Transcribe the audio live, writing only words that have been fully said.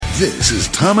This is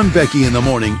Tom and Becky in the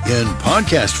morning in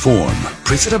podcast form.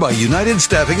 Presented by United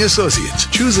Staffing Associates.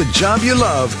 Choose a job you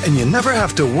love and you never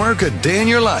have to work a day in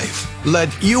your life.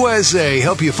 Let USA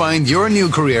help you find your new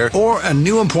career or a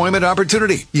new employment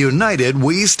opportunity. United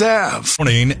We Staff.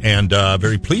 Morning, and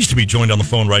very pleased to be joined on the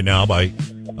phone right now by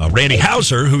Randy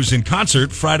Houser, who's in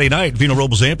concert Friday night at Vino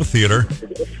Robles Amphitheater.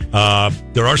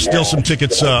 There are still some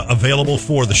tickets available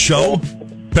for the show.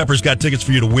 Pepper's got tickets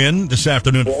for you to win this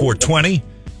afternoon at 4:20.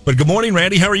 But good morning,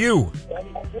 Randy. How are you?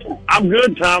 I'm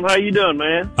good, Tom. How you doing,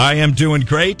 man? I am doing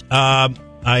great. I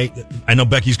know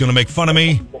Becky's going to make fun of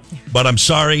me, but I'm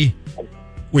sorry.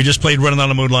 We just played Running on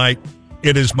the Moonlight.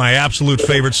 It is my absolute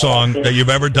favorite song that you've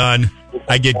ever done.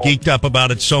 I get geeked up about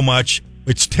it so much.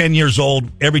 It's 10 years old.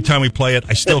 Every time we play it,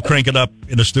 I still crank it up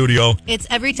in the studio. It's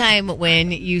every time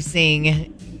when you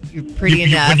sing, you're pretty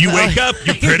enough. When you wake up,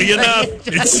 you're pretty enough.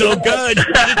 It's so good. He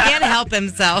can't help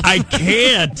himself. I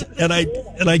can't, and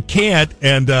I can't.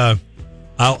 And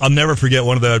I'll never forget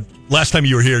one of the last time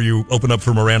you were here. You opened up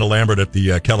for Miranda Lambert at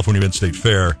the California Mid-State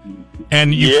Fair,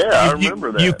 and I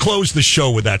remember that. You closed the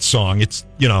show with that song. It's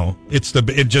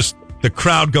the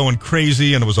crowd going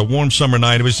crazy, and it was a warm summer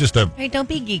night. It was just a. Hey, don't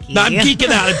be geeky. No, I'm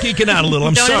geeking out a little.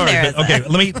 I'm Don't sorry. But, okay,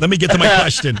 let me get to my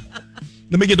question.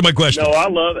 Let me get to my question. No, I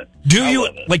love it. Do you,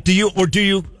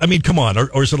 I mean, come on,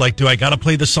 or is it like, do I got to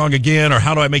play the song again, or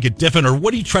how do I make it different, or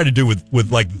what do you try to do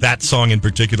with like that song in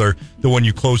particular, the one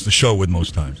you close the show with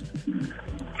most times?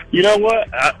 You know what?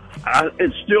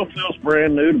 It still feels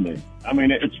brand new to me. I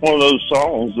mean, it's one of those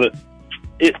songs that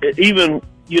it even,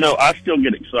 I still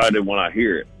get excited when I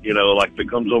hear it, like if it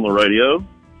comes on the radio.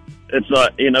 It's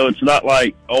not, it's not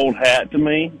like old hat to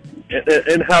me.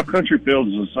 And how country feels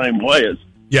is the same way.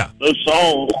 Those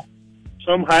songs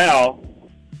somehow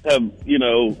have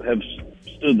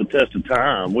stood the test of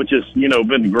time, which has,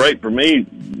 been great for me.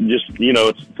 Just,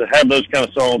 it's to have those kind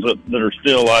of songs that are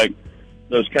still like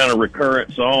those kind of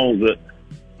recurrent songs that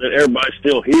everybody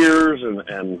still hears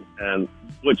and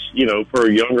which, for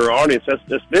a younger audience,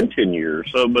 that's been 10 years.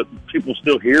 So, but people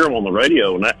still hear them on the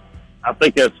radio. And I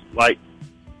think that's like,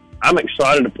 I'm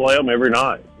excited to play them every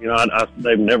night.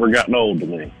 They've never gotten old to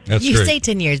me. That's you great. Say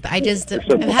 10 years, but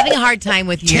I'm having a hard time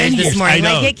with years this morning. I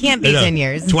know. Like, it can't be 10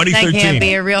 years. 2013. That can't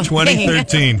be a real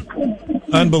 2013.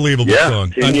 Unbelievable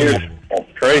song. 10 years.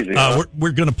 Crazy.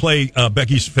 We're going to play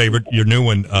Becky's favorite, your new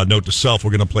one, Note to Self.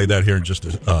 We're going to play that here in just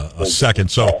a second.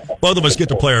 So both of us get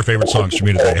to play our favorite songs from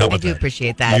you today. How about that? I do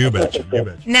appreciate that. You betcha.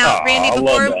 Now, Randy, I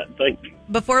love that. Thank you.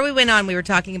 Before we went on, we were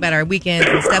talking about our weekends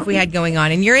and stuff we had going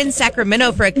on, and you're in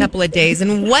Sacramento for a couple of days.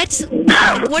 And what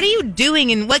are you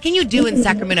doing, and what can you do in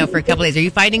Sacramento for a couple of days? Are you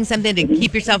finding something to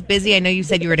keep yourself busy? I know you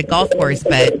said you were at a golf course,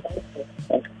 but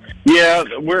yeah,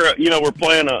 we're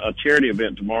playing a charity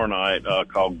event tomorrow night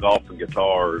called Golf and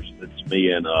Guitars. It's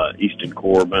me and Easton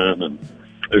Corbin, and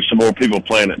there's some more people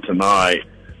playing it tonight.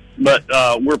 But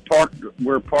we're parked.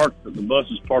 The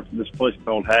bus is parked at this place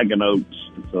called Haggin Oaks.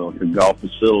 It's like a golf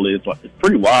facility. It's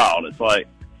pretty wild. It's like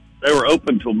they were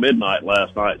open till midnight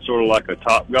last night, sort of like a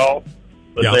Top Golf.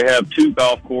 But they have two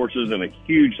golf courses and a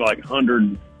huge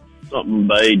 100-something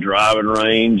bay driving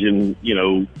range, and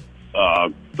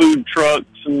food trucks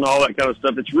and all that kind of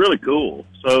stuff. It's really cool.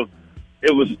 So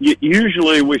it was.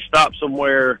 Usually we stop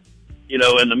somewhere, in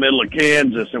the middle of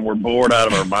Kansas, and we're bored out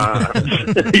of our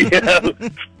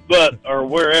minds. Or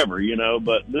wherever,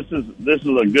 but this is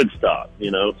a good stop,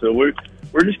 so we're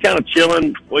just kind of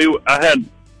chilling. I had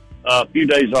a few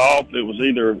days off. It was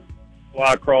either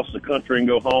fly across the country and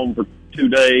go home for 2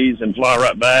 days and fly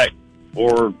right back,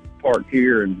 or park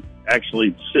here and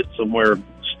actually sit somewhere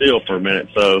still for a minute.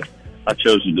 So I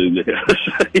chose to do this.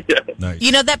 Yeah.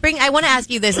 Nice. I want to ask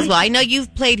you this as well. I know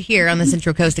you've played here on the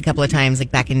Central Coast a couple of times,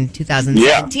 like back in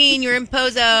 2017, you were in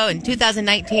Pozo. In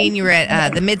 2019, you were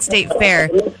at the Mid-State Fair.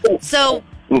 So,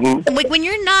 like when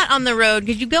you're not on the road,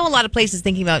 because you go a lot of places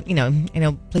thinking about, I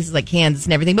know places like Kansas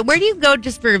and everything, but where do you go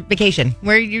just for vacation?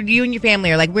 Where you and your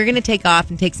family are like, we're going to take off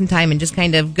and take some time and just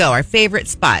kind of go, our favorite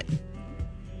spot?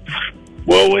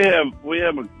 Well, we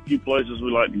have a few places we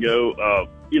like to go.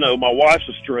 My wife's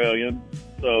Australian,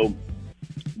 so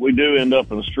we do end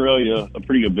up in Australia a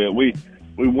pretty good bit. We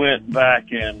went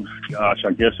back in, I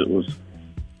guess it was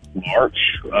March.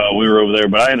 We were over there,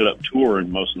 but I ended up touring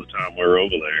most of the time we were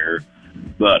over there.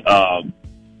 But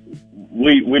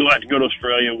we like to go to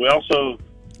Australia. We also,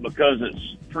 because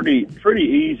it's pretty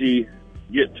easy to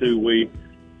get to,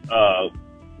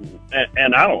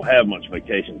 and I don't have much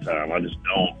vacation time. I just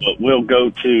don't. But we'll go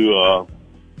to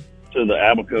the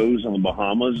Abacos in the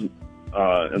Bahamas, in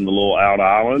the little out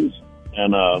islands,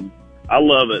 and I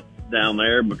love it down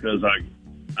there because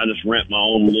I just rent my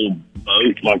own little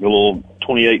boat, like a little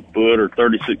 28-foot or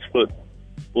 36-foot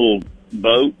little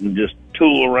boat and just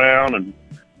tool around and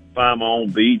find my own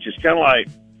beach. It's kind of like,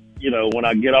 when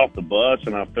I get off the bus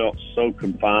and I felt so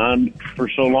confined for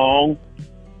so long,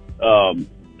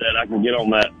 that I can get on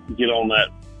that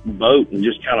boat and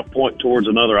just kind of point towards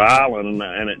another island,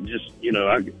 and it just,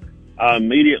 I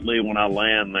immediately, when I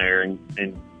land there and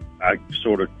I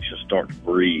sort of just start to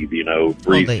breathe,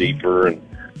 breathe deeper and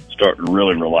start to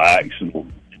really relax and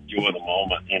enjoy the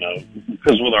moment,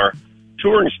 because with our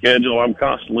touring schedule, I'm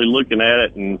constantly looking at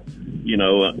it and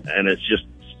it's just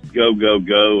go, go,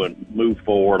 go and move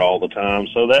forward all the time.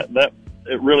 So that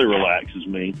it really relaxes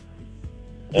me.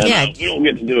 And we don't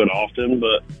get to do it often,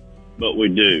 but we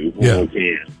do when we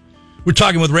can. We're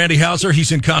talking with Randy Houser.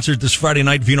 He's in concert this Friday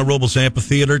night, Vino Robles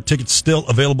Amphitheater. Tickets still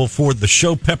available for the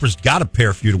show. Pepper's got a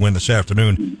pair for you to win this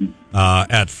afternoon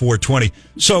at 4:20.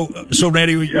 So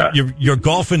Randy, you're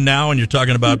golfing now, and you're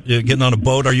talking about getting on a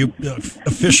boat. Are you a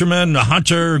fisherman, a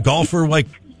hunter, golfer, like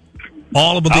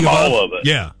all of the above? All of it.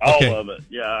 Yeah, all of it.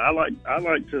 Yeah, I like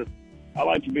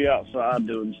to be outside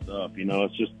doing stuff.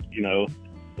 It's just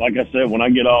like I said, when I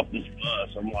get off this bus,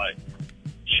 I'm like,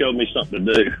 show me something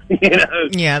to do,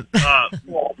 Yeah.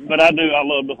 But I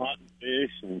love to hunt and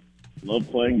fish and love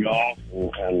playing golf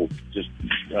and just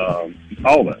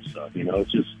all that stuff.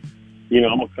 It's just,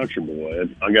 I'm a country boy.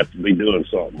 I got to be doing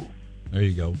something. There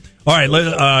you go. All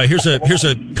right, here's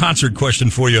a concert question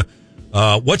for you.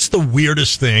 What's the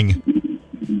weirdest thing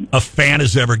a fan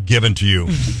has ever given to you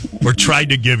or tried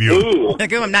to give you? Ooh.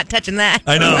 Like, I'm not touching that.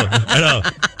 I know.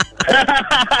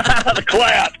 The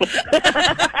clap.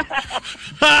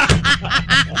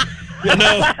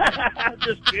 No.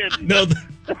 Just kidding. No.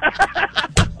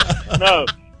 No.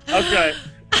 Okay.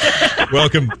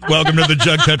 Welcome to the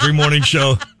Jug Country Morning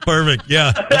Show. Perfect.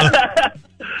 Yeah.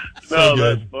 No,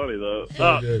 good. That's funny though.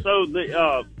 So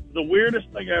The weirdest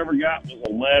thing I ever got was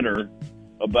a letter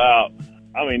about.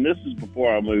 This is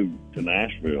before I moved to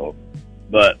Nashville,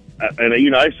 but I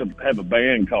used to have a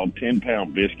band called 10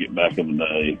 Pound Biscuit back in the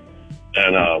day,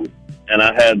 and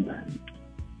I had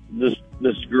this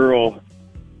girl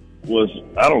was,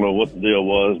 I don't know what the deal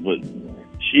was, but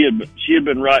she had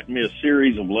been writing me a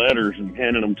series of letters and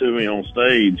handing them to me on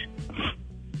stage,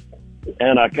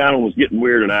 and I kind of was getting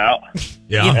weirded out.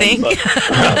 Yeah. You think?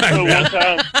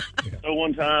 So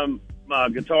one time, my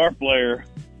guitar player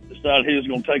decided he was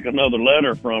going to take another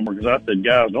letter from her because I said,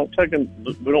 "Guys,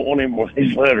 we don't want any more of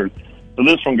these letters." So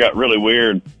this one got really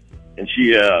weird, and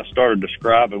she started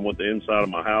describing what the inside of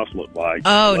my house looked like.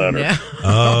 Oh no!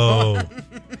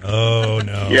 Oh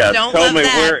no! Yeah, Don't told love me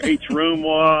that. where each room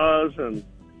was and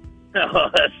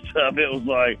all that stuff. It was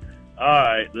like, all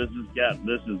right, this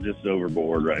is just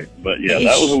overboard, right? But yeah,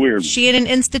 that was a weird. She in an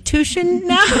institution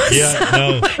now? Yeah,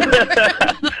 no.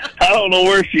 I don't know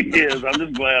where she is. I'm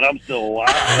just glad I'm still alive.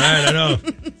 All right, I know.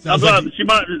 I'm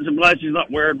glad she's not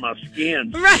wearing my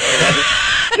skin.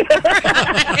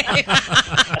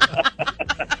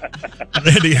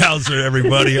 Randy Houser,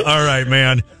 everybody. All right,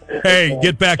 man. Hey,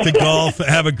 get back to golf.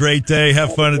 Have a great day.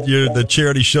 Have fun at the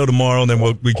charity show tomorrow, and then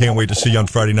we can't wait to see you on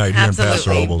Friday night here in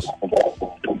Paso Robles.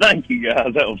 Thank you,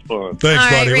 guys. That was fun. Thanks, All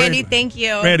right, buddy. Randy, thank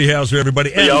you. Randy Houser, everybody.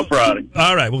 See y'all Friday.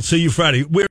 All right, we'll see you Friday.